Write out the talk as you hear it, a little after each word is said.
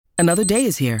Another day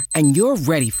is here, and you're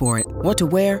ready for it. What to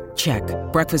wear? Check.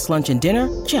 Breakfast, lunch, and dinner?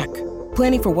 Check.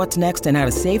 Planning for what's next and how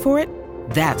to save for it?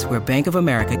 That's where Bank of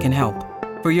America can help.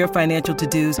 For your financial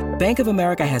to-dos, Bank of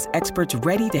America has experts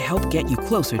ready to help get you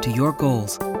closer to your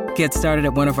goals. Get started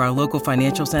at one of our local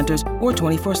financial centers or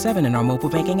 24/7 in our mobile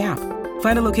banking app.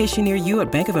 Find a location near you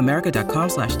at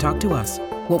bankofamerica.com/talktous.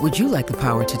 What would you like the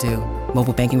power to do?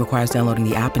 Mobile banking requires downloading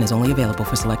the app and is only available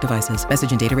for select devices.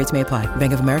 Message and data rates may apply.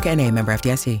 Bank of America N.A., member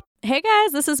FDIC. Hey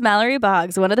guys, this is Mallory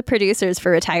Boggs, one of the producers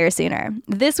for Retire Sooner.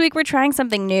 This week we're trying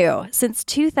something new. Since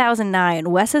 2009,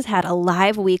 Wes has had a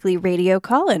live weekly radio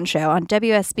call-in show on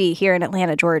WSB here in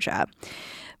Atlanta, Georgia.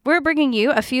 We're bringing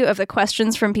you a few of the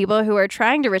questions from people who are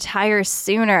trying to retire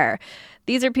sooner.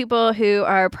 These are people who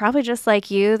are probably just like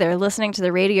you. They're listening to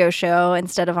the radio show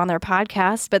instead of on their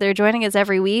podcast, but they're joining us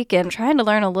every week and trying to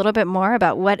learn a little bit more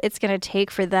about what it's going to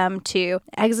take for them to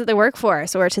exit the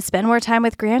workforce or to spend more time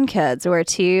with grandkids or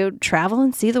to travel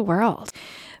and see the world.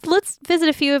 Let's visit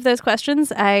a few of those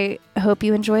questions. I hope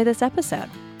you enjoy this episode.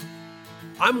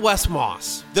 I'm Wes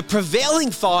Moss. The prevailing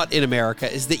thought in America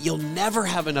is that you'll never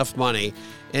have enough money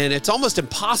and it's almost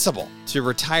impossible to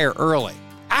retire early.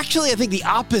 Actually, I think the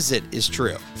opposite is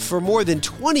true. For more than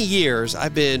 20 years,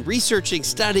 I've been researching,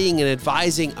 studying, and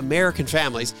advising American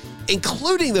families,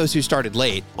 including those who started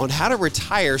late, on how to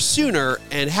retire sooner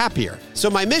and happier. So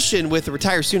my mission with the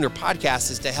Retire Sooner podcast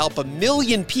is to help 1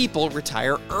 million people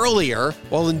retire earlier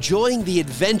while enjoying the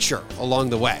adventure along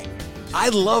the way.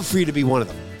 I'd love for you to be one of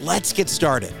them. Let's get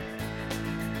started.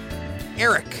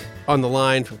 Eric on the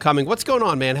line from Cumming. What's going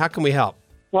on, man? How can we help?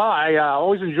 Well, I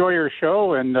always enjoy your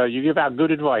show, and you give out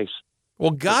good advice.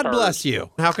 Well, God bless you.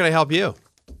 How can I help you?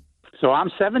 So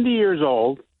I'm 70 years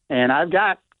old, and I've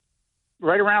got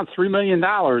right around $3 million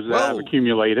that I've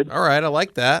accumulated. All right, I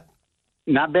like that.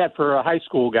 Not bad for a high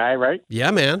school guy, right?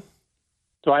 Yeah, man.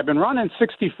 So I've been running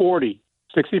 60-40,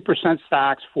 60%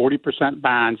 stocks, 40%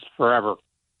 bonds forever.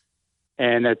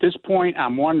 And at this point,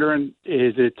 I'm wondering,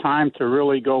 is it time to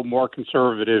really go more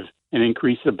conservative and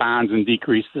increase the bonds and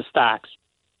decrease the stocks?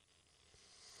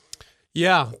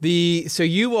 Yeah. So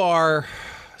you're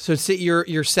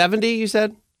 70, you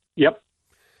said? Yep.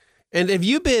 And have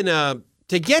you been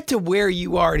to get to where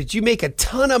you are? Did you make a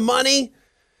ton of money,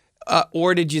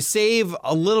 or did you save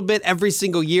a little bit every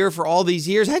single year for all these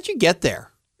years? How'd you get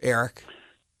there, Eric?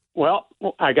 Well,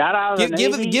 I got out of the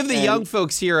Navy. Give the young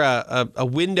folks here a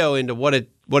window into what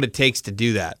it takes to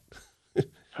do that.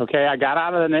 Okay, I got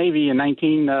out of the Navy in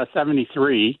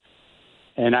 1973.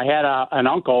 And I had an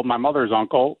uncle, my mother's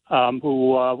uncle,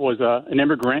 who was an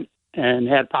immigrant and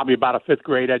had probably about a fifth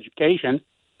grade education.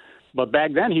 But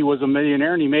back then he was a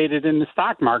millionaire and he made it in the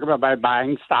stock market by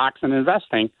buying stocks and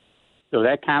investing. So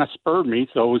that kind of spurred me.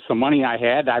 So it was some money I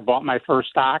had. I bought my first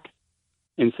stock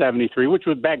in 73, which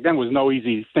was back then was no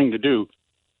easy thing to do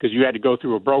because you had to go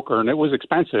through a broker and it was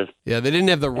expensive. Yeah, they didn't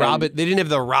have the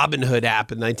Robinhood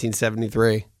app in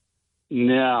 1973.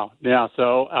 No.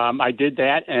 So I did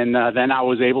that, and then I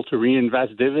was able to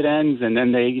reinvest dividends, and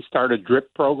then they started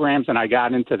DRIP programs, and I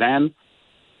got into them.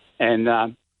 And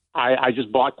I just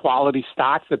bought quality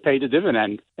stocks that paid a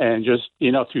dividend, and just,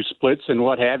 through splits and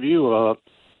what have you.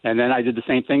 And then I did the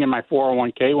same thing in my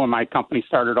 401k when my company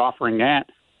started offering that,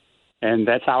 and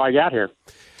that's how I got here.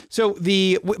 So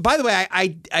by the way,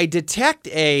 I detect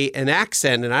an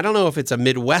accent, and I don't know if it's a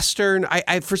Midwestern.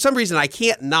 I for some reason I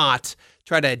can't not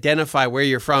try to identify where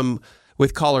you're from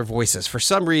with caller voices. For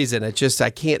some reason, I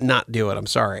can't not do it. I'm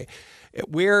sorry.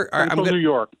 New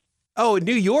York. Oh,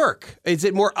 New York. Is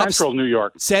it more Central New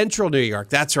York? Central New York.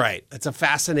 That's right. That's a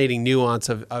fascinating nuance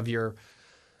of your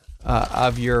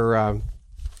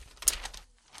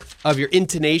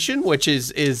intonation, which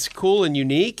is cool and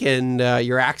unique, and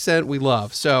your accent we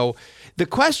love. So the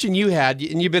question you had,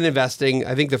 and you've been investing,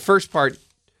 I think the first part,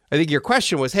 I think your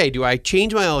question was, hey, do I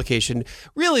change my allocation?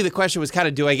 Really, the question was kind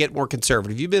of, do I get more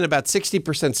conservative? You've been about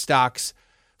 60% stocks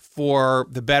for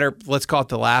the better, let's call it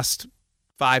the last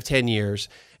 5-10 years.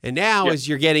 And now as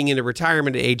you're getting into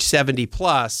retirement at age 70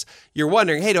 plus, you're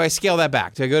wondering, hey, do I scale that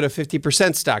back? Do I go to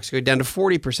 50% stocks, go down to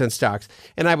 40% stocks?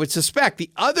 And I would suspect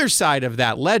the other side of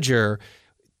that ledger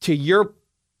to your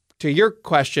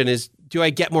question is, do I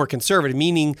get more conservative?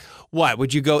 Meaning what?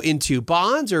 Would you go into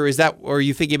bonds, or are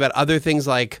you thinking about other things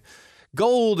like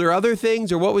gold or other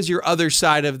things? Or what was your other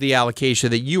side of the allocation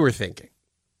that you were thinking?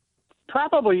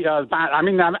 Probably, I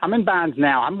mean, I'm in bonds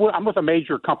now. I'm with a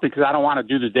major company because I don't want to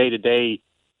do the day-to-day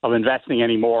of investing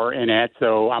anymore in it.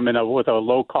 So I'm with a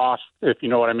low-cost, if you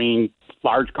know what I mean,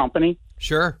 large company.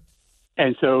 Sure.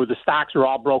 And so the stocks are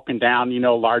all broken down,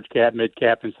 large cap, mid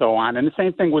cap, and so on. And the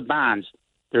same thing with bonds.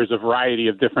 There's a variety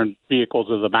of different vehicles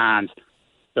of the bonds.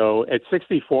 So at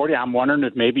 60-40, I'm wondering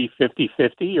if maybe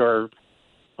 50-50 or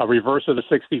a reverse of the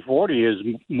 60-40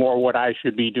 is more what I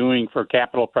should be doing for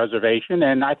capital preservation.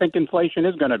 And I think inflation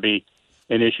is going to be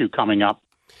an issue coming up.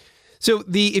 So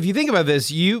if you think about this,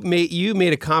 you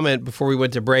made a comment before we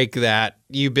went to break that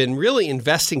you've been really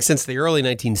investing since the early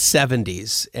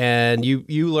 1970s, and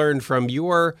you learned from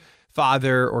your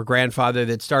father or grandfather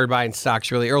that started buying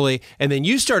stocks really early, and then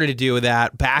you started to do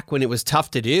that back when it was tough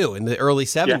to do in the early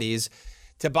 70s. Yeah.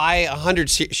 To buy 100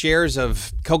 shares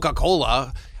of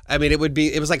Coca-Cola, I mean, it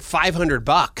was like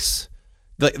 $500,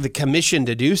 the commission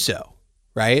to do so,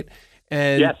 right?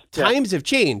 And times have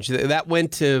changed. That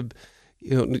went to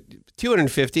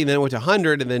 250, and then it went to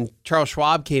 100, and then Charles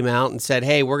Schwab came out and said,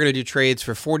 "Hey, we're going to do trades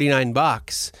for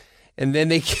 $49," and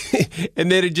then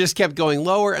it just kept going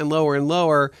lower and lower and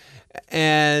lower.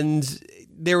 And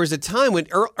there was a time when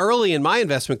early in my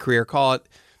investment career, call it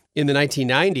in the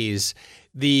 1990s,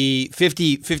 the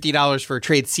 $50 for a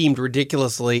trade seemed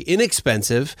ridiculously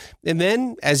inexpensive, and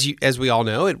then as we all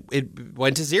know, it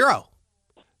went to zero.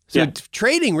 So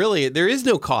trading, really, there is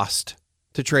no cost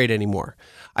to trade anymore.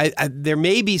 There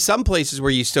may be some places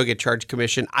where you still get charged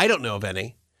commission. I don't know of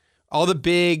any. All the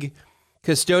big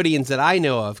custodians that I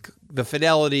know of, the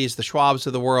Fidelities, the Schwabs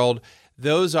of the world,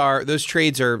 those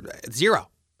trades are zero.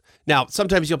 Now,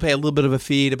 sometimes you'll pay a little bit of a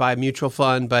fee to buy a mutual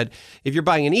fund, but if you're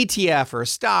buying an ETF or a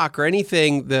stock or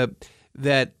anything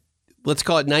that let's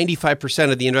call it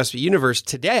 95% of the investment universe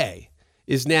today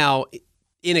is now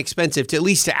inexpensive to at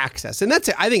least to access. And I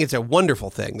think it's a wonderful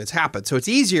thing that's happened. So it's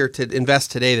easier to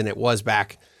invest today than it was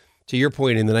back, to your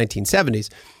point, in the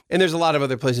 1970s. And there's a lot of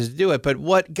other places to do it. But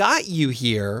what got you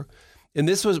here, and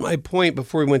this was my point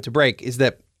before we went to break, is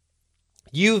that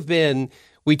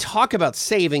we talk about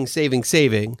saving.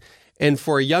 And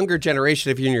for a younger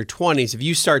generation, if you're in your 20s, if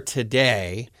you start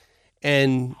today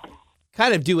and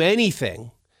kind of do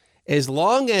anything, as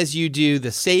long as you do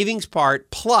the savings part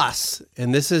plus,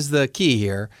 and this is the key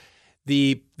here,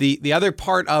 the other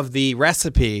part of the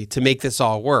recipe to make this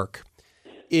all work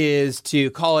is to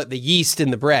call it the yeast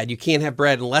in the bread. You can't have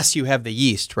bread unless you have the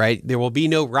yeast, right? There will be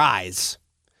no rise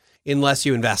unless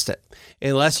you invest it,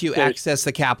 unless you access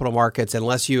the capital markets,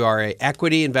 unless you are an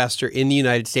equity investor in the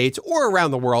United States or around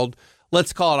the world.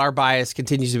 Let's call it, our bias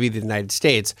continues to be the United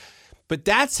States. But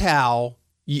that's how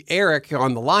Eric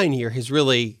on the line here has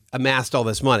really amassed all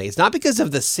this money. It's not because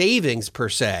of the savings per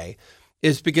se.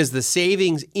 It's because the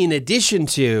savings in addition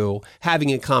to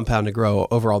having a compound to grow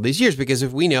over all these years. Because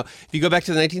if you go back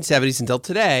to the 1970s until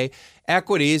today,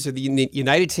 equities or the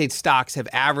United States stocks have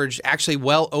averaged actually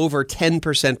well over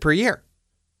 10% per year.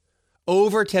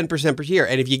 Over 10% per year.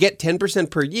 And if you get 10%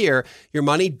 per year, your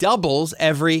money doubles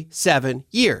every 7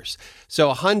 years. So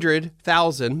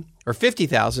 100,000 or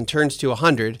 50,000 turns to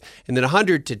 100, and then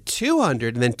 100 to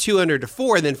 200, and then 200 to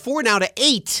 4, and then 4 now to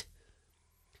 8.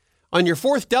 On your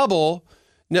fourth double,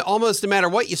 almost no matter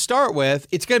what you start with,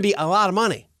 it's going to be a lot of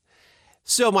money.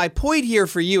 So my point here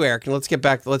for you, Eric, and let's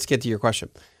get to your question.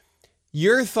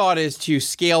 Your thought is to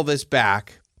scale this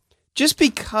back just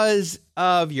because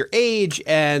of your age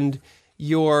and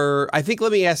I think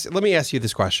let me ask you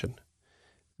this question.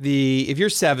 If you're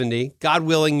 70, God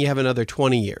willing, you have another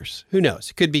 20 years. Who knows?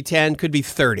 It could be 10, could be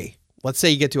 30. Let's say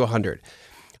you get to 100.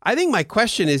 I think my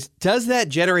question is, does that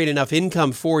generate enough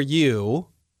income for you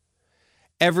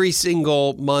every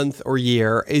single month or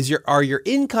year? Are your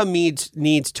income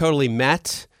needs totally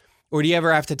met, or do you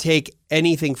ever have to take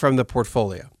anything from the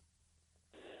portfolio?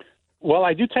 Well,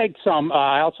 I do take some.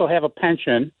 I also have a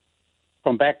pension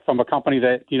from a company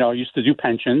that used to do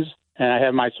pensions, and I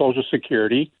have my Social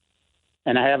Security,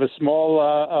 and I have a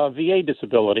small VA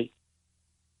disability.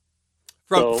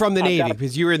 From the Navy,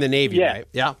 because you were in the Navy, right?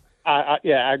 Yeah.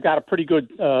 I've got a pretty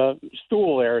good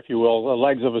stool there, if you will, the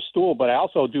legs of a stool. But I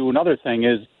also do another thing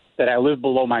is that I live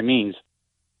below my means.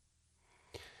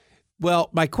 Well,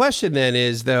 my question then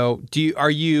is, though,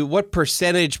 what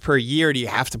percentage per year do you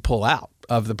have to pull out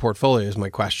of the portfolio is my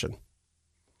question.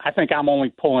 I think I'm only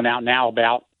pulling out now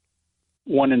about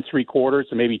 1 3/4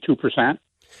 to maybe 2%.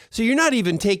 So you're not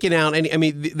even taking out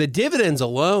any, the dividends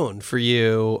alone for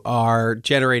you are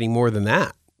generating more than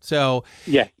that. So,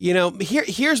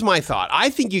 here's my thought. I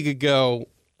think you could go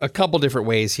a couple different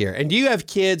ways here. And do you have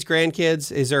kids,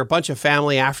 grandkids? Is there a bunch of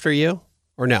family after you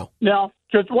or no? No,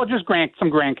 just some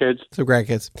grandkids. Some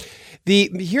grandkids.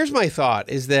 Here's my thought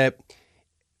is that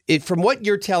from what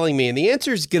you're telling me, and the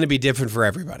answer is going to be different for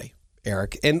everybody,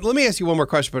 Eric. And let me ask you one more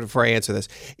question before I answer this.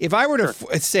 If I were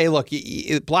to say, look,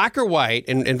 black or white,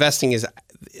 and investing is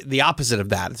the opposite of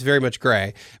that. It's very much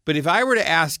gray. But if I were to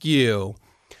ask you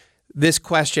this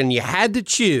question, you had to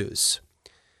choose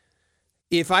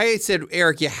if I said,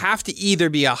 Eric, you have to either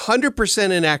be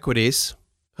 100% in equities,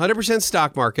 100%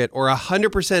 stock market, or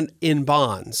 100% in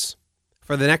bonds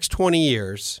for the next 20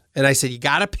 years, and I said, you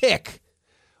got to pick,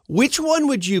 which one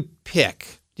would you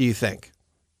pick, do you think?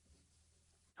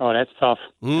 Oh, that's tough.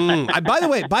 By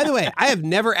the way, I have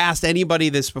never asked anybody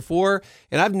this before,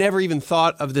 and I've never even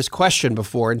thought of this question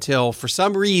before until, for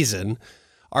some reason,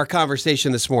 our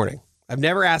conversation this morning. I've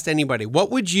never asked anybody,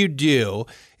 what would you do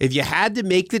if you had to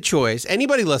make the choice?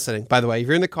 Anybody listening, by the way, if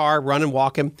you're in the car, running,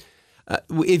 walking,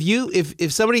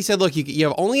 if somebody said, look, you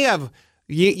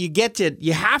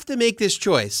have to make this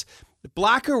choice,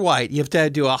 black or white, you have to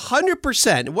do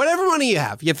 100%, whatever money you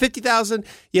have 50,000,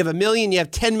 you have $1 million, you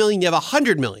have 10 million, you have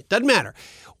 100 million, doesn't matter.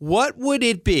 What would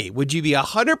it be? Would you be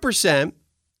 100%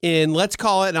 in, let's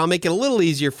call it, and I'll make it a little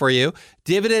easier for you,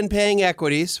 dividend paying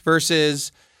equities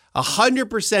versus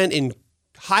 100% in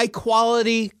high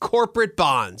quality corporate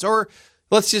bonds, or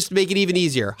let's just make it even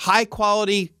easier, high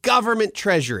quality government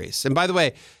treasuries? And by the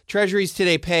way, treasuries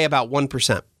today pay about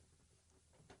 1%.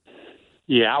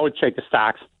 Yeah, I would take the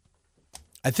stocks.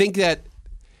 I think that,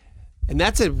 and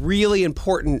that's a really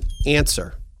important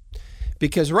answer,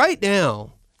 because right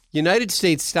now, United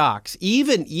States stocks,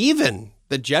 even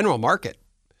the general market,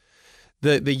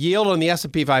 the yield on the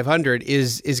S&P 500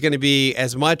 is going to be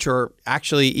as much, or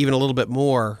actually even a little bit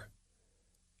more,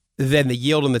 than the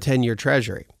yield on the 10-year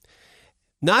Treasury.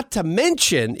 Not to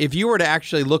mention, if you were to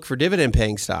actually look for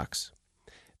dividend-paying stocks,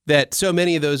 that so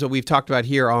many of those that we've talked about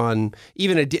here on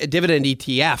even a dividend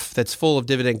ETF that's full of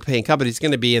dividend-paying companies is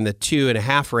going to be in the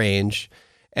 2.5 range,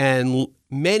 and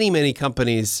many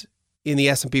companies in the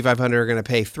S&P 500 are going to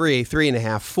pay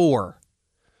 3.5, 4.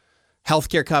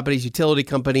 Healthcare companies, utility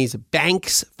companies,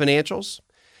 banks, financials.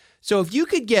 So if you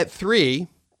could get 3%,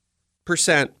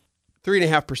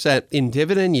 3.5% in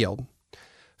dividend yield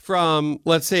from,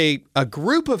 let's say, a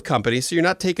group of companies, so you're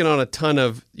not taking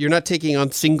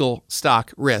on single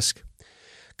stock risk,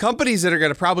 companies that are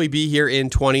going to probably be here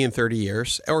in 20 and 30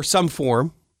 years, or some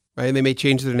form, right? They may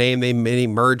change their name, they may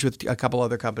merge with a couple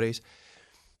other companies.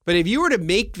 But if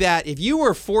you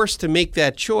were forced to make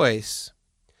that choice,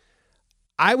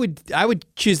 I would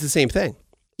choose the same thing.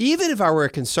 Even if I were a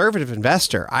conservative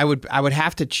investor, I would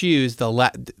have to choose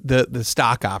the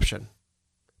stock option,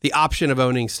 the option of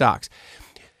owning stocks.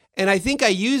 And I think I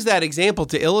use that example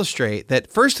to illustrate that,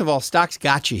 first of all, stocks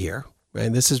got you here,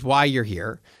 and this is why you're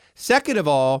here. Second of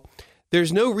all,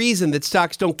 there's no reason that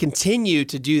stocks don't continue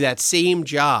to do that same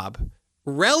job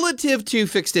relative to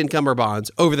fixed income or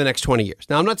bonds over the next 20 years.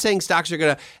 Now, I'm not saying stocks are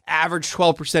going to average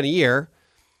 12% a year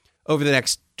over the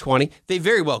next 20. They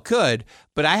very well could,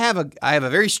 but I have a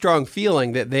very strong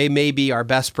feeling that they may be our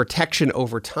best protection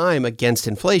over time against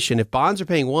inflation. If bonds are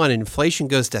paying 1 and inflation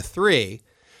goes to 3,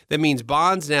 that means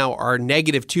bonds now are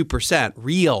negative 2%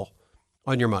 real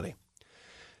on your money.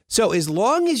 So as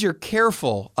long as you're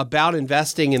careful about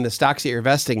investing in the stocks that you're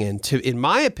investing in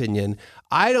my opinion,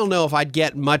 I don't know if I'd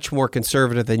get much more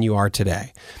conservative than you are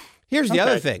today. Here's the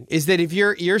other thing, is that if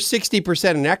you're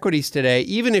 60% in equities today,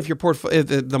 even if your portfolio,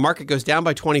 the market goes down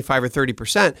by 25 or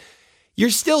 30%, you're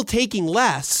still taking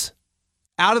less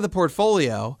out of the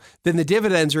portfolio than the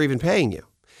dividends are even paying you.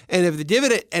 And if the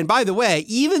dividend, and by the way,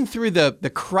 even through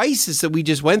the crisis that we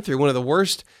just went through, one of the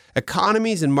worst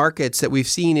economies and markets that we've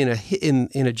seen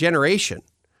in a generation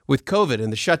with COVID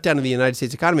and the shutdown of the United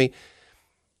States economy,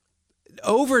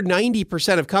 over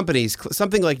 90% of companies,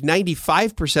 something like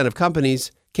 95% of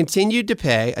companies, continued to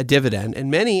pay a dividend, and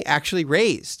many actually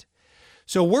raised.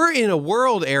 So we're in a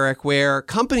world, Eric, where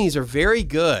companies are very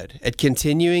good at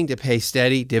continuing to pay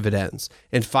steady dividends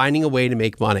and finding a way to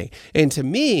make money. And to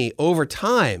me, over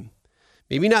time,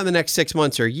 maybe not in the next 6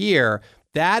 months or a year,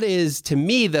 that is, to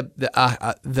me,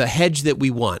 the hedge that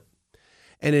we want.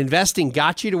 And investing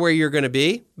got you to where you're going to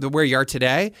be, where you are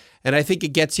today. And I think it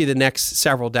gets you the next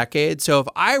several decades. So if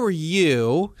I were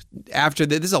you, after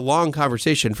this is a long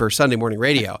conversation for Sunday morning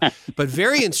radio, but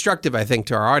very instructive, I think,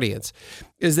 to our audience,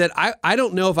 is that I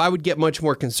don't know if I would get much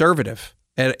more conservative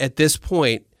at this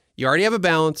point. You already have a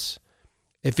balance.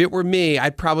 If it were me,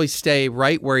 I'd probably stay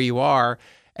right where you are.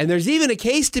 And there's even a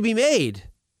case to be made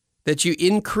that you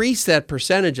increase that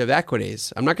percentage of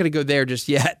equities. I'm not going to go there just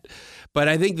yet. But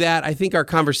I think our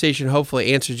conversation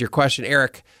hopefully answers your question.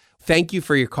 Eric, thank you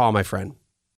for your call, my friend.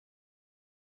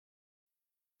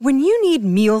 When you need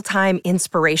mealtime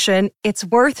inspiration, it's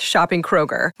worth shopping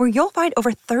Kroger, where you'll find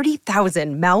over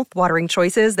 30,000 mouth-watering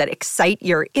choices that excite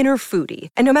your inner foodie.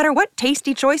 And no matter what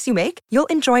tasty choice you make, you'll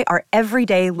enjoy our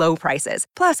everyday low prices,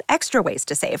 plus extra ways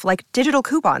to save, like digital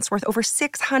coupons worth over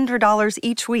 $600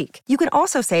 each week. You can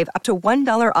also save up to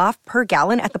 $1 off per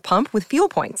gallon at the pump with fuel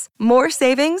points. More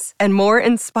savings and more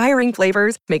inspiring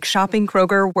flavors make shopping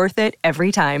Kroger worth it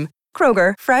every time.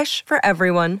 Kroger, fresh for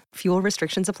everyone. Fuel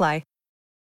restrictions apply.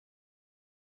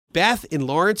 Beth in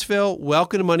Lawrenceville,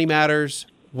 welcome to Money Matters.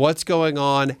 What's going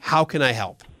on? How can I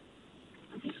help?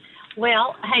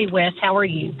 Well, hey, Wes, how are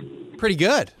you? Pretty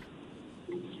good.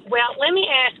 Well, let me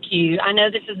ask you, I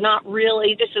know this is not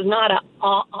an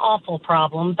awful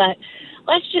problem, but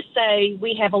let's just say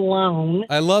we have a loan.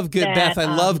 I love good, Beth. I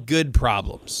love good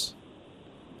problems.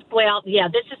 Well, yeah,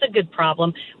 this is a good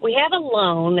problem. We have a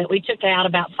loan that we took out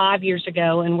about 5 years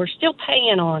ago, and we're still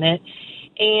paying on it.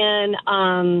 And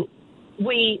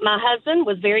my husband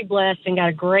was very blessed and got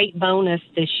a great bonus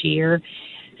this year.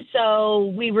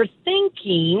 So we were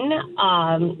thinking,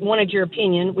 wanted your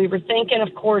opinion, we were thinking,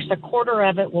 of course, a quarter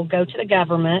of it will go to the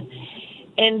government.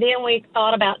 And then we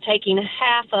thought about taking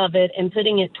half of it and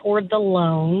putting it toward the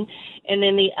loan. And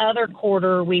then the other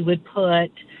quarter we would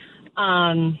put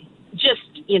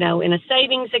in a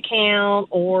savings account,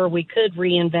 or we could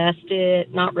reinvest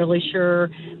it. Not really sure,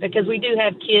 because we do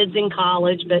have kids in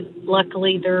college, but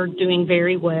luckily they're doing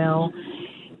very well.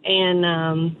 And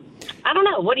I don't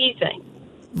know. What do you think?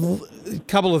 A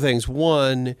couple of things.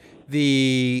 One,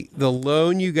 the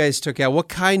loan you guys took out, what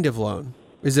kind of loan?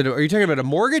 Are you talking about a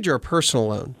mortgage or a personal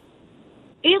loan?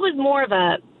 It was more of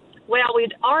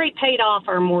we'd already paid off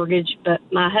our mortgage, but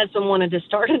my husband wanted to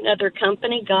start another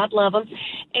company. God love him.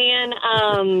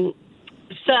 And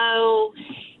so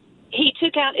he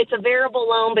took out, it's a variable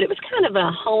loan, but it was kind of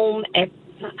a home.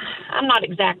 I'm not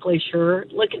exactly sure.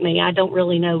 Look at me. I don't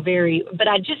really know but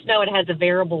I just know it has a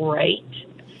variable rate.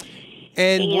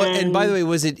 And by the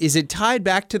way, is it tied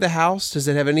back to the house? Does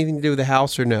it have anything to do with the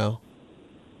house or no?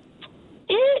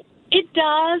 It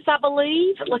does, I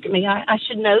believe. Look at me. I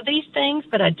should know these things,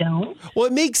 but I don't. Well,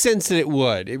 it makes sense that it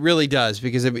would. It really does,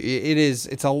 because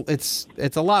it's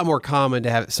a lot more common to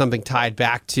have something tied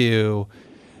back to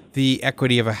the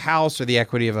equity of a house or the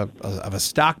equity of a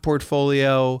stock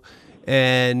portfolio.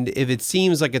 And if it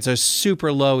seems like it's a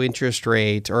super low interest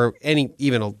rate, or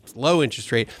even a low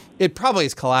interest rate, it probably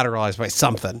is collateralized by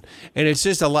something. And it's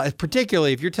just a lot,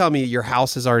 particularly if you're telling me your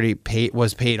house is already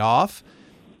paid off,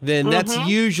 then that's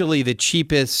usually the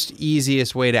cheapest,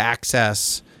 easiest way to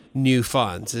access new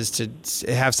funds, is to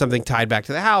have something tied back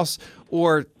to the house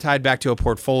or tied back to a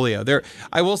portfolio.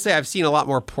 I will say I've seen a lot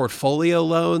more portfolio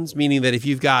loans, meaning that if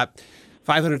you've got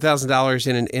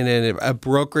 $500,000 in a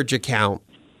brokerage account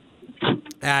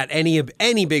at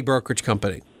any big brokerage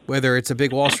company, whether it's a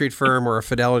big Wall Street firm or a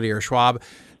Fidelity or a Schwab,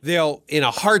 they'll in a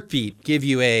heartbeat give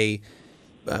you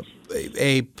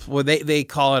they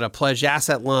call it a pledged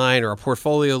asset line or a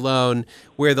portfolio loan,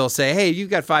 where they'll say, hey, you've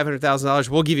got $500,000,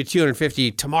 we'll give you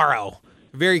 $250 tomorrow.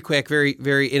 Very quick, very,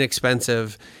 very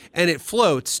inexpensive. And it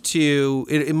floats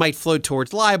it might float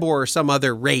towards LIBOR or some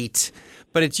other rate,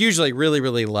 but it's usually really,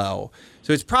 really low.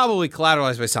 So it's probably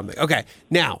collateralized by something. Okay.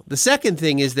 Now, the second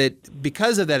thing is that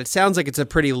because of that, it sounds like it's a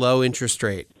pretty low interest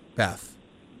rate, Beth.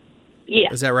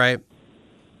 Yeah. Is that right?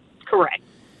 Correct.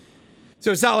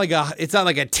 So it's not like a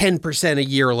 10% a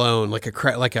year loan,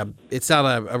 it's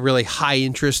not a really high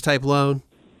interest type loan.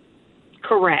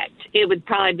 Correct. It would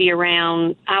probably be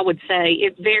around, I would say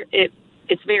it's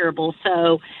variable.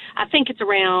 So I think it's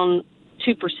around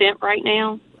 2% right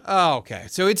now. Oh, okay.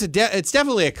 So it's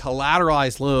definitely a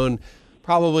collateralized loan,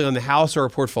 probably on the house or a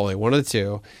portfolio, one of the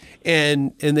two.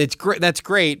 And it's great. That's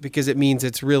great, because it means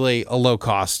it's really a low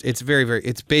cost. It's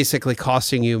it's basically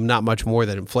costing you not much more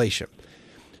than inflation.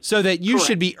 So that you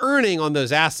should be earning on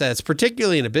those assets,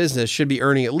 particularly in a business, should be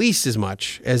earning at least as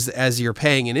much as you're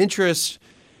paying in interest.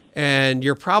 And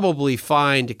you're probably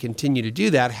fine to continue to do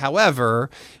that.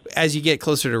 However, as you get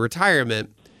closer to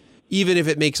retirement, even if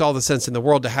it makes all the sense in the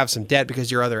world to have some debt because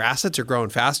your other assets are growing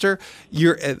faster,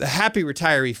 the happy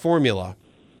retiree formula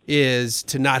is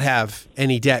to not have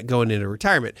any debt going into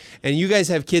retirement. And you guys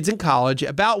have kids in college.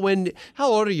 How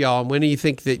old are y'all? And when do you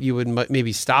think that you would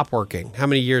maybe stop working? How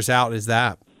many years out is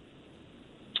that?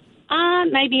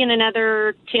 Maybe in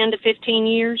another 10 to 15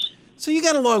 years. So you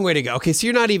got a long way to go. Okay, so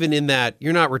you're not even in that.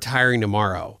 You're not retiring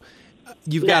tomorrow.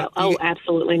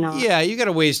 Absolutely not. Yeah, you got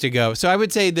a ways to go. So I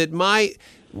would say that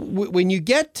when you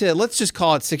get to, let's just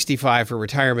call it 65 for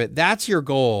retirement, that's your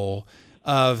goal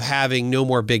of having no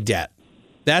more big debt.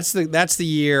 That's the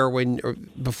year when, or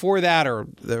before that, or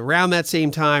around that same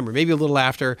time, or maybe a little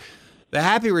after, The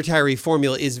happy retiree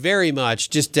formula is very much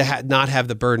just to not have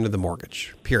the burden of the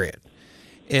mortgage, period.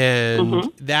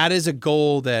 And that is a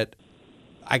goal that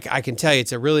I can tell you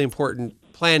it's a really important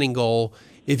planning goal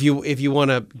if you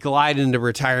want to glide into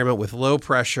retirement with low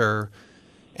pressure.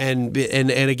 And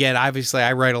again, obviously,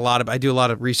 I do a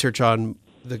lot of research on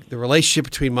the relationship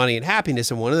between money and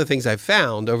happiness. And one of the things I've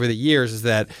found over the years is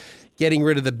that getting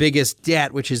rid of the biggest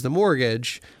debt, which is the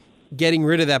mortgage, getting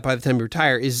rid of that by the time you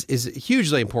retire is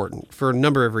hugely important for a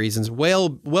number of reasons, well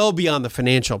beyond the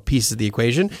financial piece of the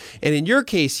equation. And in your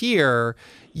case here,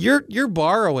 you're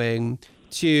borrowing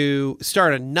to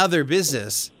start another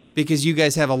business because you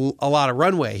guys have a lot of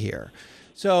runway here.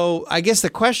 So I guess the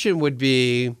question would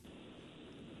be,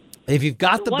 if you've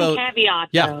got the boat... One caveat,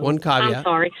 yeah, though. one caveat. I'm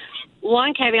sorry.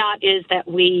 One caveat is that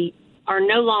we are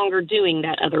no longer doing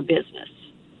that other business.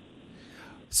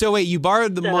 So wait, you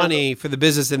borrowed the money for the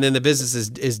business and then the business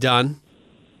is done?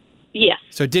 Yes.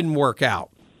 So it didn't work out?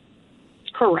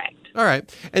 Correct. All right.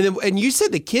 And you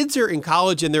said the kids are in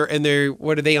college and they're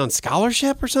what, are they on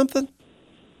scholarship or something?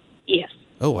 Yes.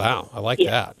 Oh, wow. I like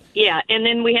that. Yeah, and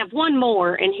then we have one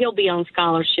more, and he'll be on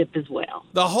scholarship as well.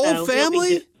 The whole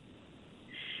family?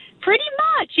 Pretty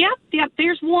much, yep.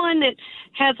 There's one that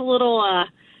has a little,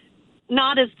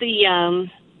 not as the,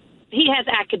 he has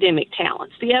academic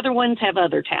talents. The other ones have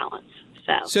other talents.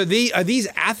 So are these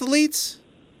athletes?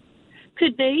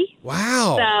 Could be.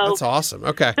 Wow, that's awesome.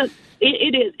 Okay. So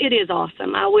it is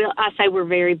awesome. I say we're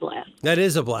very blessed. That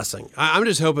is a blessing. I'm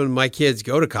just hoping my kids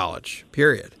go to college,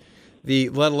 period.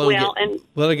 Let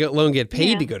alone get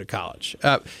paid to go to college.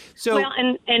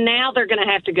 And now they're going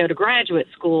to have to go to graduate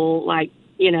school. Like,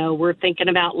 we're thinking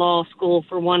about law school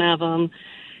for one of them.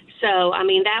 So, I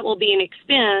mean, that will be an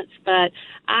expense, but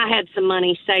I had some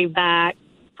money saved back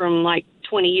from like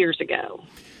 20 years ago.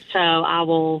 So I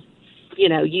will,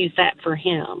 use that for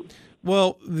him.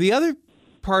 Well, the other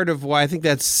part of why I think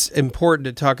that's important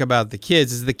to talk about the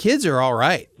kids is the kids are all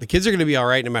right. The kids are going to be all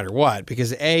right no matter what,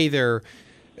 because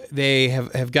they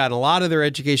have gotten a lot of their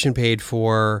education paid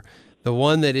for. The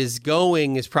one that is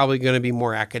going is probably going to be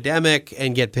more academic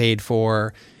and get paid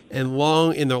for. And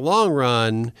in the long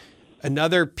run,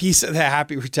 another piece of the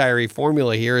happy retiree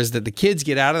formula here is that the kids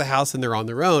get out of the house and they're on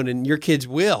their own, and your kids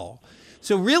will.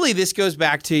 So really, this goes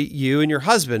back to you and your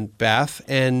husband, Beth.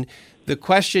 And the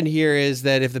question here is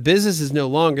that if the business is no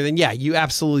longer, then you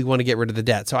absolutely want to get rid of the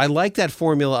debt. So I like that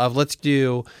formula of let's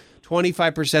do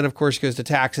 25%, of course, goes to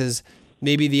taxes.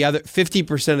 Maybe the other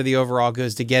 50% of the overall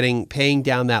goes to paying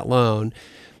down that loan.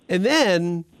 And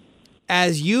then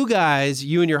as you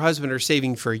and your husband are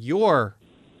saving for your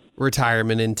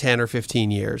retirement in 10 or 15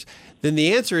 years, then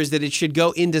the answer is that it should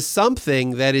go into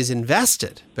something that is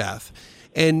invested, Beth.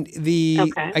 And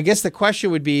I guess the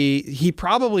question would be, he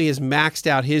probably has maxed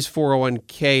out his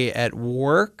 401k at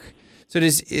work. So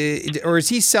or is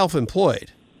he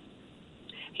self-employed?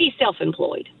 He's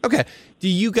self-employed. Okay. Do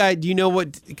you know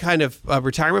what kind of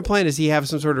retirement plan? Does he have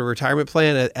some sort of retirement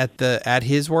plan at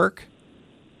his work?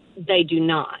 They do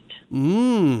not.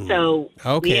 So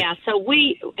okay. Yeah. So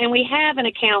we have an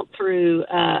account through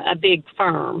a big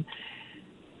firm.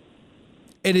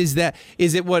 And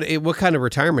what kind of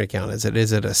retirement account is it?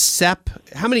 Is it a SEP?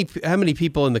 How many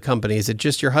people in the company? Is it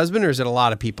just your husband, or is it a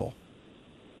lot of people?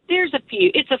 There's a few.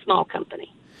 It's a small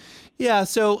company. Yeah.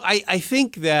 So I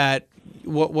think that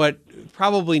what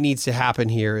probably needs to happen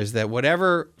here is that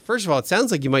first of all, it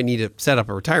sounds like you might need to set up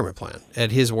a retirement plan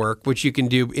at his work, which you can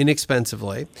do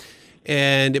inexpensively.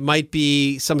 And it might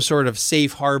be some sort of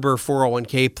safe harbor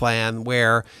 401k plan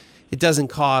where it doesn't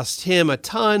cost him a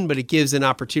ton, but it gives an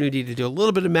opportunity to do a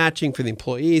little bit of matching for the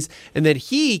employees, and that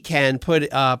he can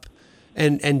put up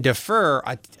and defer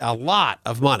a lot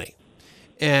of money.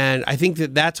 And I think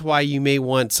that's why you may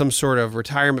want some sort of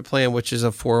retirement plan, which is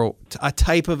a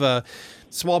type of a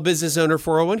small business owner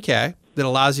 401k that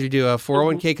allows you to do a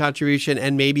 401k contribution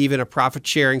and maybe even a profit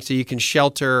sharing, so you can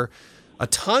shelter a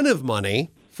ton of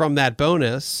money from that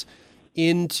bonus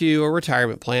into a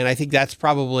retirement plan. I think that's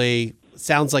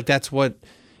sounds like that's what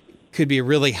could be a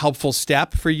really helpful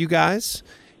step for you guys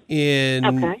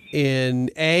in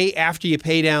A, after you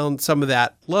pay down some of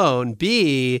that loan,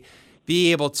 B,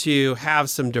 be able to have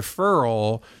some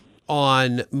deferral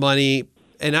on money.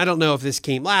 And I don't know if this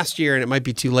came last year and it might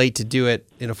be too late to do it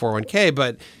in a 401k,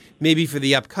 but maybe for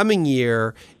the upcoming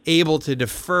year, able to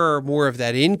defer more of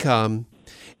that income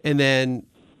and then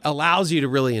allows you to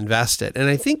really invest it. And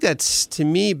I think that's, to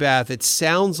me, Beth, it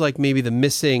sounds like maybe the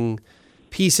missing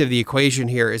piece of the equation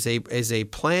here is a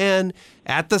plan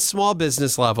at the small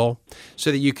business level so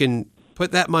that you can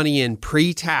put that money in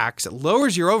pre-tax. It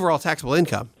lowers your overall taxable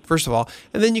income, first of all,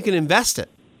 and then you can invest it.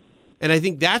 And I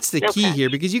think that's the key here,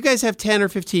 because you guys have 10 or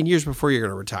 15 years before you're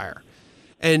going to retire.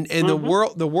 And the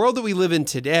world that we live in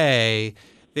today,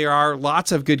 there are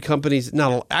lots of good companies. There's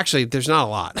not a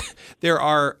lot. There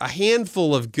are a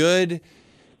handful of good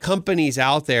companies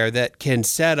out there that can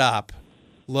set up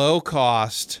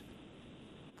low-cost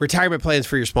retirement plans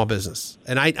for your small business.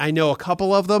 And I know a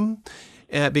couple of them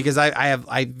because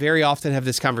I very often have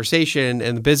this conversation,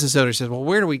 and the business owner says, well,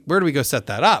 where do we go set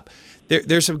that up?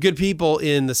 There's some good people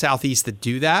in the Southeast that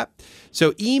do that.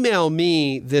 So email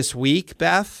me this week,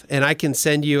 Beth, and I can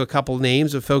send you a couple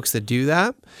names of folks that do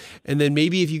that. And then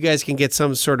maybe if you guys can get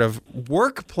some sort of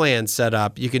work plan set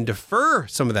up, you can defer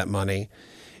some of that money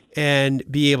and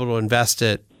be able to invest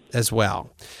it as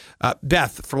well.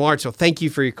 Beth from Lawrenceville, thank you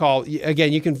for your call.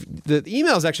 Again, the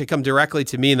emails actually come directly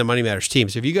to me and the Money Matters team.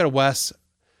 So if you go to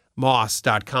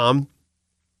wesmoss.com,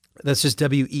 that's just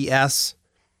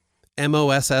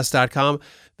WESMOSS.com.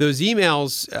 Those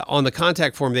emails on the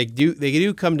contact form, they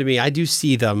do come to me. I do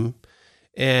see them,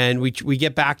 and we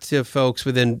get back to folks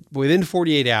within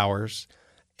 48 hours,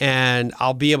 and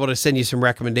I'll be able to send you some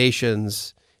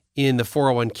recommendations in the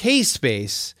 401k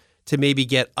space to maybe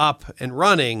get up and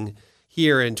running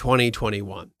here in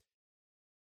 2021.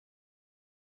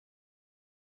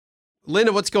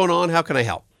 Linda, what's going on? How can I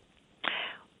help?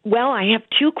 Well, I have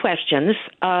two questions.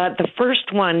 The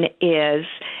first one is,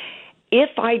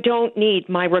 if I don't need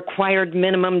my required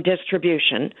minimum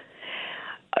distribution,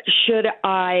 should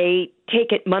I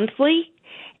take it monthly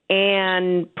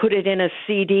and put it in a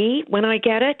CD when I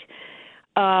get it,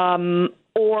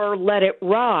 or let it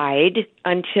ride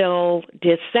until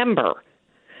December?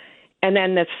 And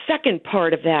then the second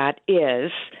part of that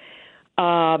is,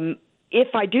 if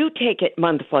I do take it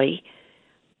monthly,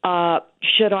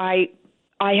 should I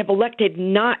have elected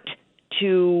not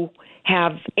to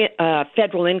have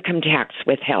federal income tax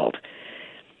withheld.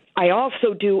 I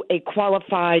also do a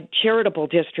qualified charitable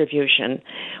distribution,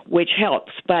 which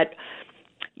helps. But,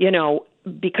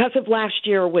 because of last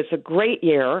year was a great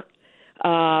year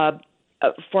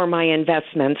for my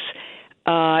investments,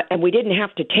 and we didn't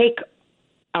have to take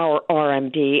our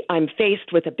RMD, I'm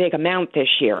faced with a big amount this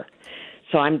year.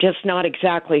 So I'm just not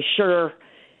exactly sure.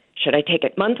 Should I take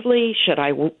it monthly? Should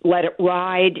I let it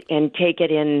ride and take it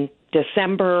in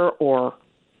December? Or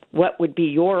what would be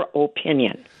your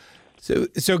opinion? So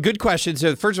good question.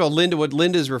 So first of all, Linda, what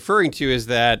Linda's referring to is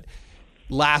that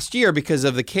last year, because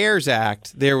of the CARES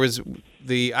Act, the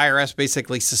IRS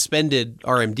basically suspended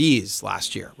RMDs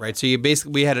last year, right? So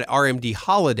we had an RMD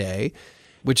holiday,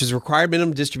 which is required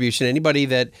minimum distribution.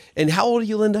 And how old are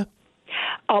you, Linda?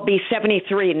 I'll be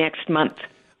 73 next month.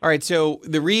 All right. So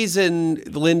the reason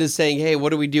Linda's saying, hey, what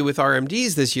do we do with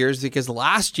RMDs this year, is because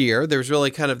last year there was really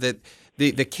kind of the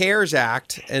CARES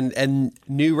Act and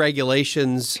new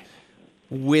regulations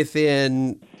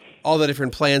within all the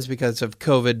different plans because of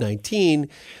COVID-19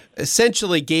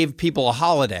 essentially gave people a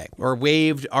holiday or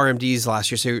waived RMDs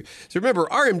last year. So remember,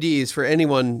 RMDs, for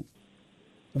anyone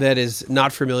that is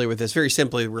not familiar with this, very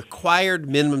simply required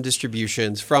minimum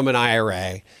distributions from an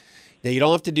IRA. Now, you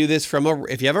don't have to do this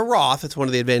if you have a Roth, that's one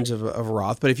of the advantages of a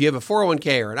Roth, but if you have a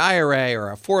 401k or an IRA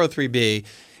or a 403b,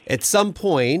 at some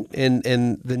point, and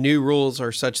the new rules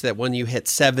are such that when you hit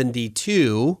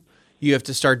 72, you have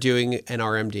to start doing an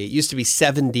RMD. It used to be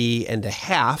 70 and a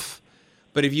half,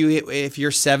 but if you're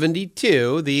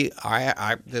 72, the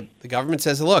government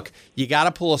says, look, you got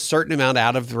to pull a certain amount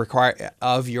out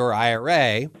of your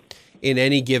IRA in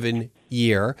any given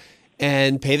year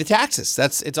and pay the taxes.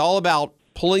 It's all about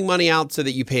pulling money out so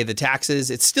that you pay the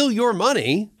taxes. It's still your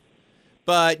money,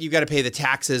 but you got to pay the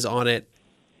taxes on it,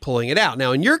 pulling it out.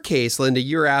 Now, in your case, Linda,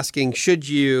 you're asking, should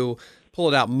you pull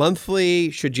it out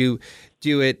monthly? Should you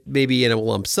do it maybe in a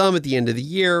lump sum at the end of the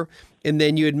year? And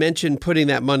then you had mentioned putting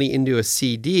that money into a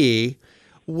CD.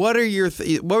 What were your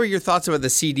thoughts about the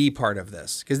CD part of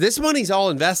this? Because this money's all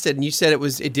invested, and you said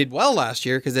it did well last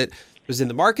year because it was in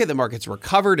the market. The market's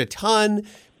recovered a ton,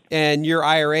 and your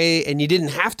IRA, and you didn't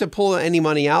have to pull any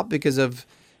money out because of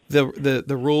the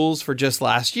rules for just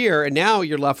last year. And now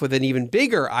you're left with an even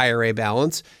bigger IRA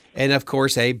balance, and of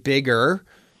course a bigger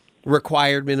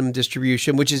required minimum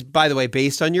distribution, which is, by the way,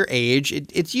 based on your age.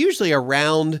 It's usually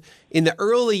around in the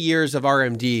early years of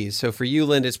RMDs. So for you,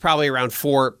 Linda, it's probably around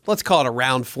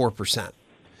 4%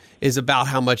 is about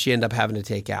how much you end up having to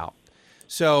take out.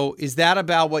 So is that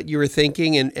about what you were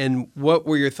thinking? And what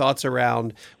were your thoughts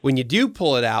around when you do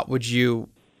pull it out?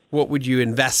 What would you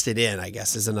invest it in, I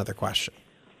guess, is another question.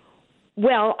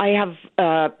 Well, I have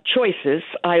choices.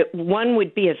 One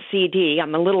would be a CD.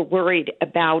 I'm a little worried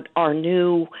about our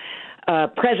new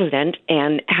president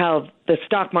and how the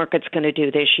stock market's going to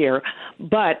do this year.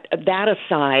 But that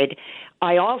aside,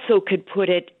 I also could put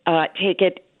it, take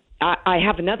it. I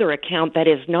have another account that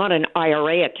is not an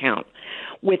IRA account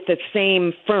with the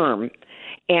same firm,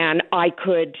 and I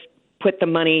could put the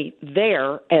money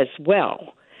there as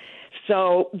well.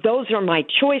 So those are my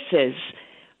choices,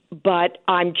 but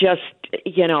I'm just,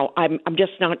 I'm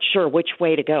just not sure which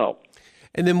way to go.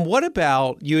 And then what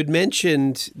about, you had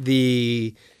mentioned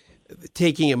the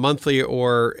taking it monthly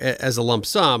or as a lump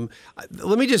sum.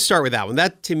 Let me just start with that one.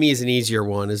 That to me is an easier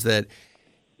one, is that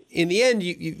in the end,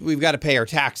 we've got to pay our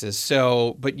taxes.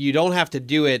 So, but you don't have to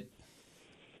do it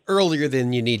earlier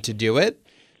than you need to do it.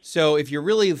 So if you're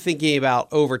really thinking about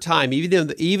over time, even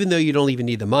though you don't even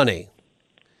need the money,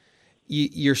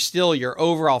 you're still, your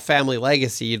overall family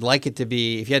legacy, you'd like it to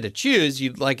be, if you had to choose,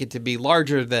 you'd like it to be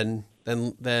larger than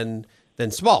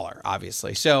smaller,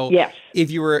 obviously. So yes.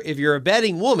 If you're a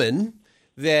betting woman,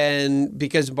 then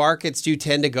because markets do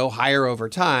tend to go higher over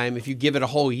time, if you give it a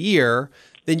whole year,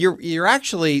 then you're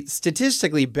actually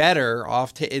statistically better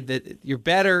off you're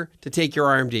better to take your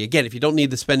RMD. Again, if you don't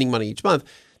need the spending money each month,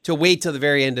 to wait till the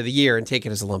very end of the year and take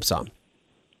it as a lump sum.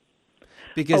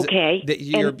 Because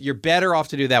you're better off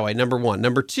to do it that way, number one.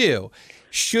 Number two,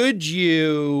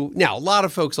 now a lot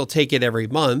of folks will take it every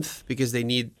month because they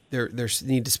need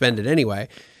to spend it anyway.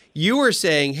 You were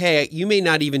saying, hey, you may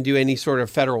not even do any sort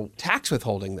of federal tax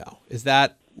withholding though. Is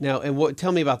that now, and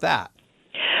tell me about that.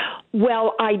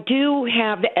 Well, I do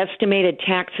have the estimated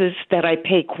taxes that I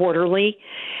pay quarterly,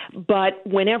 but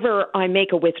whenever I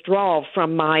make a withdrawal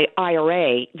from my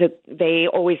IRA, they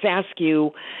always ask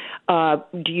you,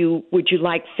 would you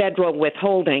like federal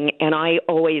withholding? And I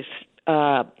always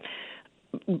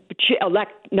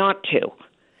elect not to.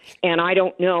 And I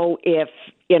don't know if,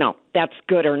 that's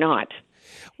good or not.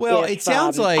 Well, it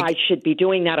sounds like I should be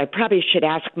doing that. I probably should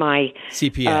ask my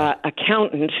CPA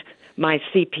accountant, my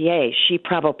CPA. She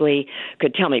probably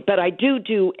could tell me. But I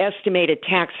do estimated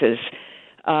taxes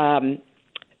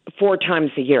 4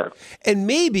 times a year. And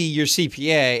maybe your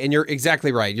CPA, and you're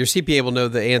exactly right, your CPA will know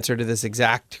the answer to this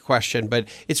exact question, but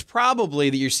it's probably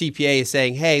that your CPA is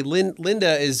saying, hey,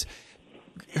 Linda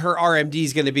her RMD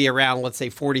is going to be around, let's say,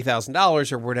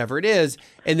 $40,000 or whatever it is.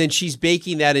 And then she's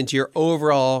baking that into your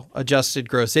overall adjusted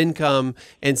gross income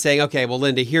and saying, okay, well,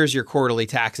 Linda, here's your quarterly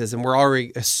taxes. And we're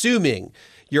already assuming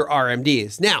your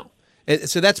RMDs. Now,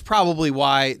 so that's probably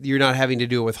why you're not having to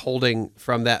do a withholding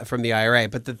from the IRA.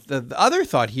 But the other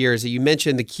thought here is that you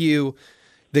mentioned the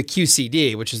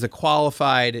QCD, which is the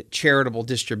Qualified Charitable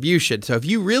Distribution. So if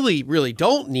you really, really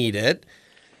don't need it,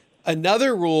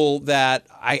 another rule that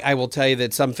I will tell you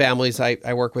that some families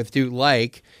I work with do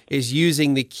like is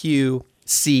using the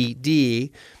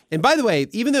QCD. And by the way,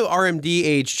 even though RMD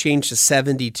age changed to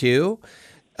 72,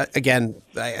 again,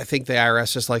 I think the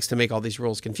IRS just likes to make all these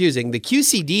rules confusing. The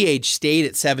QCD age stayed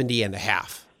at 70 and a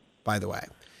half, by the way.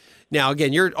 Now,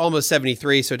 again, you're almost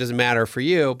 73, so it doesn't matter for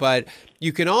you, but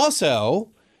you can also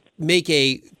make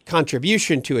a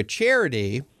contribution to a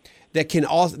charity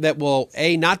that will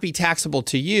not be taxable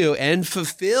to you and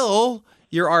fulfill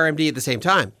your RMD at the same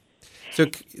time.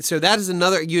 So that is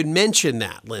another. You had mentioned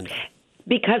that, Linda.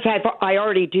 Because I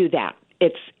already do that.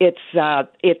 It's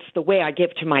the way I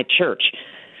give to my church.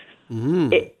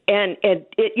 Mm.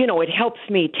 It helps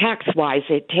me tax wise.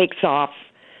 It takes off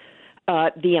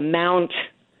the amount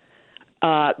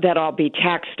that I'll be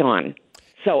taxed on.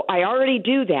 So I already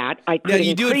do that. I could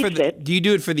increase it. Do you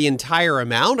do it for the entire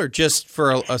amount or just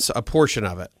for a portion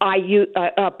of it? I use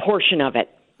a portion of it.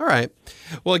 All right.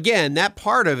 Well, again, that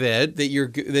part of it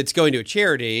that's going to a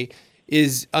charity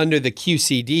is under the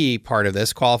QCD part of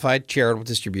this, Qualified Charitable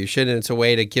Distribution, and it's a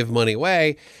way to give money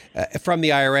away from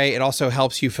the IRA. It also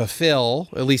helps you fulfill,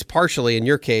 at least partially in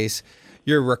your case,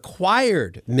 your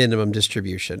required minimum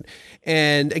distribution.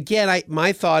 And again,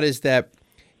 my thought is that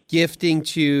gifting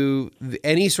to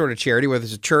any sort of charity, whether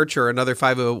it's a church or another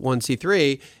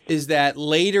 501c3, is that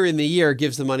later in the year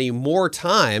gives the money more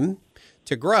time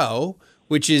to grow,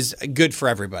 which is good for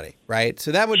everybody, right?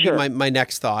 So that would Sure. be my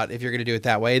next thought if you're going to do it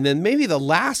that way. And then maybe the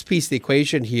last piece of the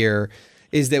equation here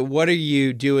is that what are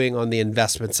you doing on the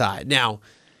investment side? Now,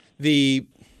 this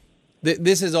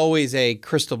is always a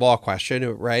crystal ball question,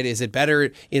 right? Is it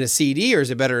better in a CD or is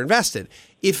it better invested?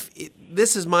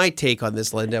 This is my take on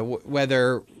this, Linda,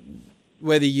 whether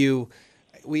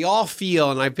we all feel,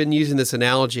 and I've been using this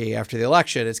analogy after the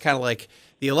election, it's kind of like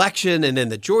the election and then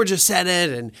the Georgia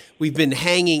Senate, and we've been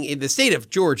hanging in the state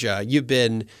of Georgia. You've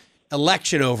been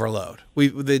election overload.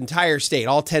 The entire state,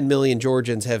 all 10 million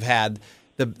Georgians have had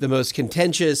the most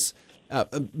contentious,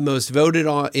 most voted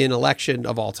on in election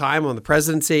of all time on the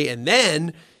presidency. And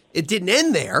then it didn't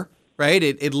end there, right?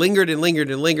 It lingered and lingered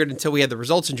and lingered until we had the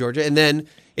results in Georgia. And then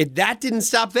that didn't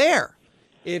stop there.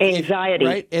 Anxiety.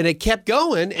 Right? And it kept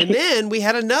going. And then we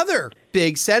had another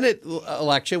big Senate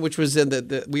election, which was in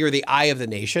we were the eye of the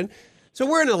nation. So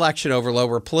we're in election overload,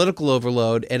 we're political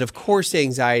overload, and of course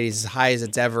anxiety is as high as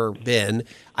it's ever been.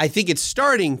 I think it's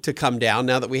starting to come down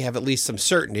now that we have at least some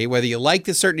certainty, whether you like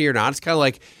the certainty or not. It's kind of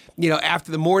like,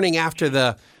 after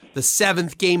the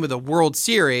seventh game of the World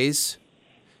Series,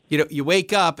 you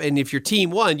wake up and if your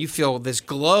team won, you feel this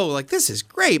glow, like this is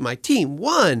great, my team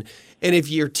won. And if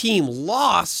your team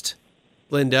lost,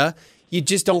 Linda, you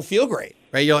just don't feel great,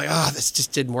 right? You're like, this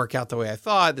just didn't work out the way I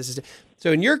thought.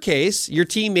 So in your case, your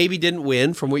team maybe didn't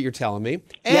win from what you're telling me.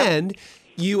 And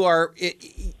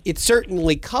it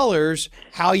certainly colors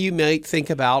how you might think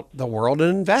about the world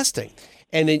and investing.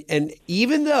 And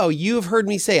even though you have heard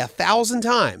me say 1,000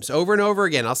 times over and over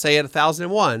again, I'll say it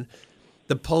 1,001,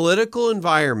 the political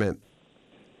environment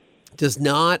does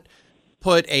not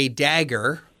put a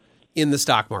dagger in the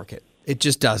stock market. It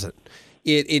just doesn't.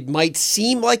 It might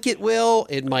seem like it will.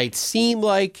 It might seem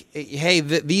like, hey,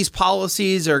 these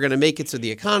policies are going to make it so the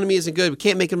economy isn't good. We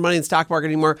can't make any money in the stock market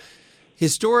anymore.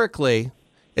 Historically,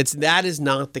 that is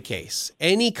not the case.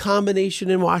 Any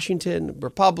combination in Washington,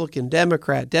 Republican,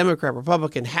 Democrat,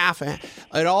 Republican, half,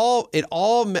 it all.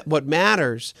 What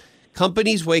matters,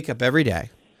 companies wake up every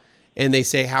day, and they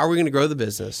say, how are we going to grow the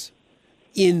business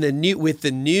with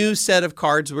the new set of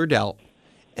cards we're dealt?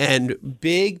 And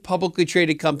big publicly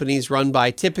traded companies run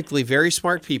by typically very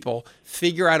smart people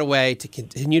figure out a way to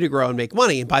continue to grow and make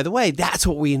money. And by the way, that's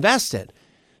what we invest in.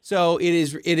 So it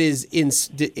is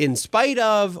in spite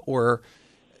of or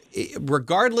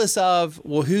regardless of,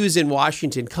 who's in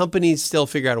Washington, companies still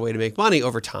figure out a way to make money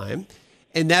over time.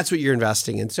 And that's what you're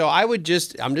investing in. So I'm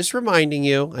just reminding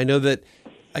you, I know that,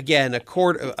 again,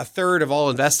 a third of all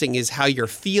investing is how you're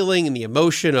feeling and the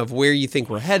emotion of where you think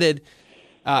we're headed.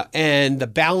 And the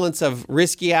balance of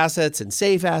risky assets and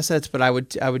safe assets. But I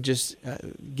would just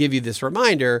give you this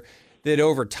reminder that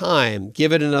over time,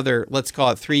 give it another, let's call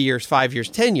it 3 years, 5 years,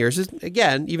 10 years.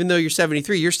 Again, even though you're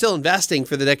 73, you're still investing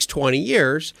for the next 20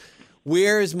 years.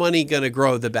 Where is money going to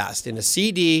grow the best? In a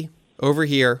CD over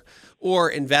here, or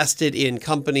invested in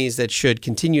companies that should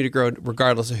continue to grow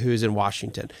regardless of who's in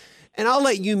Washington? And I'll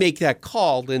let you make that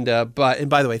call, Linda.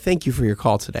 And by the way, thank you for your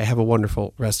call today. Have a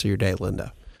wonderful rest of your day,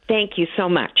 Linda. Thank you so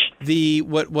much.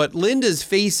 What Linda's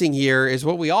facing here is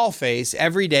what we all face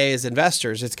every day as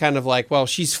investors. It's kind of like,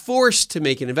 she's forced to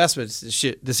make an investment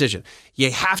decision.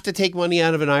 You have to take money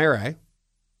out of an IRA,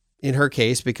 in her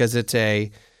case, because it's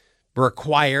a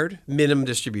required minimum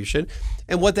distribution.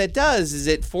 And what that does is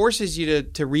it forces you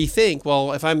to rethink,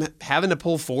 if I'm having to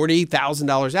pull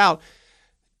 $40,000 out,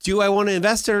 do I want to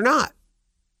invest it or not?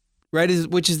 Right?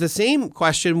 Which is the same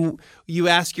question you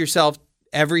ask yourself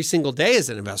every single day as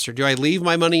an investor. Do I leave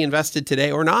my money invested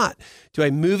today or not? Do I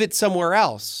move it somewhere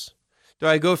else? Do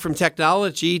I go from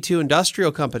technology to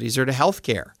industrial companies or to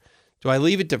healthcare? Do I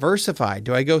leave it diversified?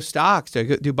 Do I go stocks? Do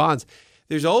I do bonds?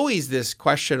 There's always this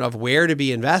question of where to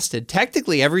be invested.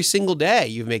 Technically, every single day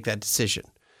you make that decision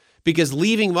because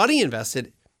leaving money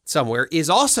invested somewhere is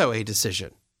also a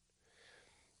decision.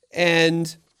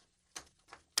 And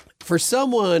for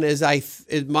someone,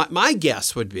 my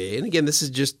guess would be, and again, this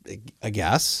is just a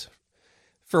guess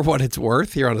for what it's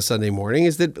worth here on a Sunday morning,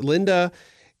 is that Linda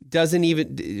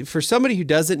for somebody who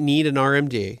doesn't need an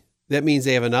RMD, that means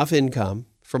they have enough income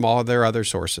from all their other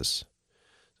sources.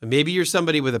 So maybe you're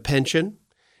somebody with a pension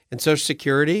and Social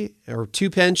Security, or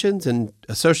two pensions and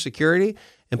a Social Security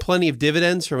and plenty of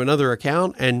dividends from another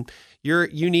account, and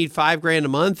you need $5,000 a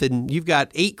month and you've got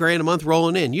 $8,000 a month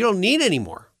rolling in. You don't need any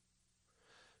more.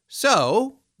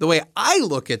 So the way I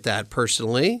look at that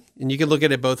personally, and you can look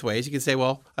at it both ways. You can say,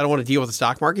 I don't want to deal with the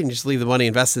stock market and just leave the money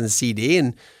invested in the CD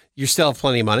and you still have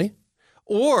plenty of money.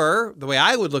 Or the way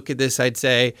I would look at this, I'd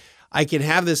say, I can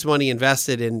have this money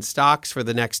invested in stocks for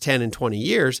the next 10 and 20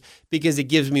 years because it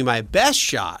gives me my best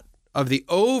shot of the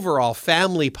overall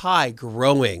family pie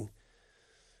growing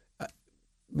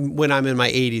when I'm in my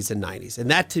 80s and 90s. And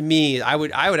that, to me, I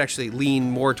would actually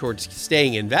lean more towards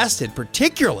staying invested,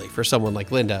 particularly for someone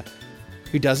like Linda,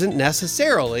 who doesn't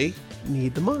necessarily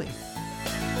need the money.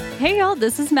 Hey y'all,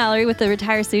 this is Mallory with the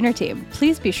Retire Sooner team.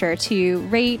 Please be sure to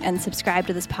rate and subscribe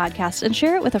to this podcast and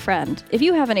share it with a friend. If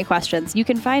you have any questions, you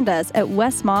can find us at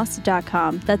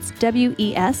wesmoss.com. That's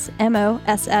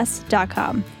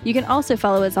WESMOSS.com. You can also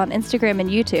follow us on Instagram and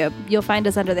YouTube. You'll find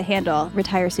us under the handle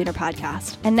Retire Sooner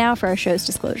Podcast. And now for our show's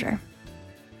disclosure.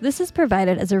 This is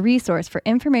provided as a resource for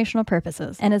informational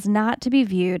purposes and is not to be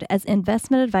viewed as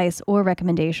investment advice or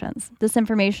recommendations. This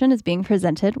information is being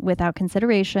presented without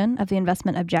consideration of the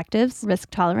investment objectives,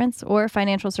 risk tolerance, or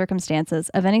financial circumstances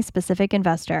of any specific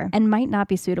investor and might not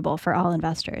be suitable for all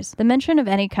investors. The mention of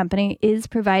any company is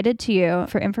provided to you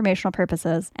for informational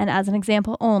purposes and as an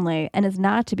example only and is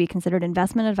not to be considered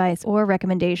investment advice or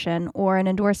recommendation or an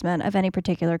endorsement of any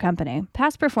particular company.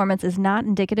 Past performance is not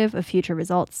indicative of future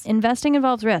results. Investing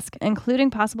involves risk,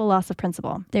 including possible loss of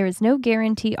principal. There is no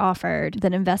guarantee offered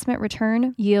that investment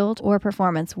return, yield, or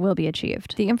performance will be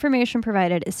achieved. The information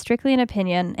provided is strictly an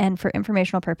opinion and for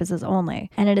informational purposes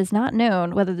only, and it is not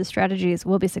known whether the strategies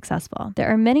will be successful. There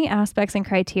are many aspects and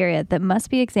criteria that must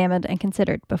be examined and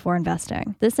considered before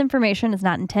investing. This information is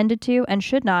not intended to and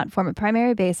should not form a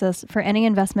primary basis for any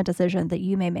investment decision that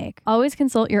you may make. Always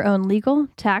consult your own legal,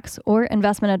 tax, or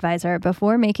investment advisor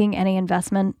before making any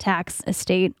investment, tax,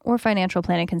 estate, or financial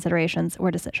planning considerations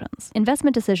or decisions.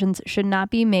 Investment decisions should not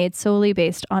be made solely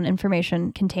based on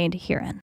information contained herein.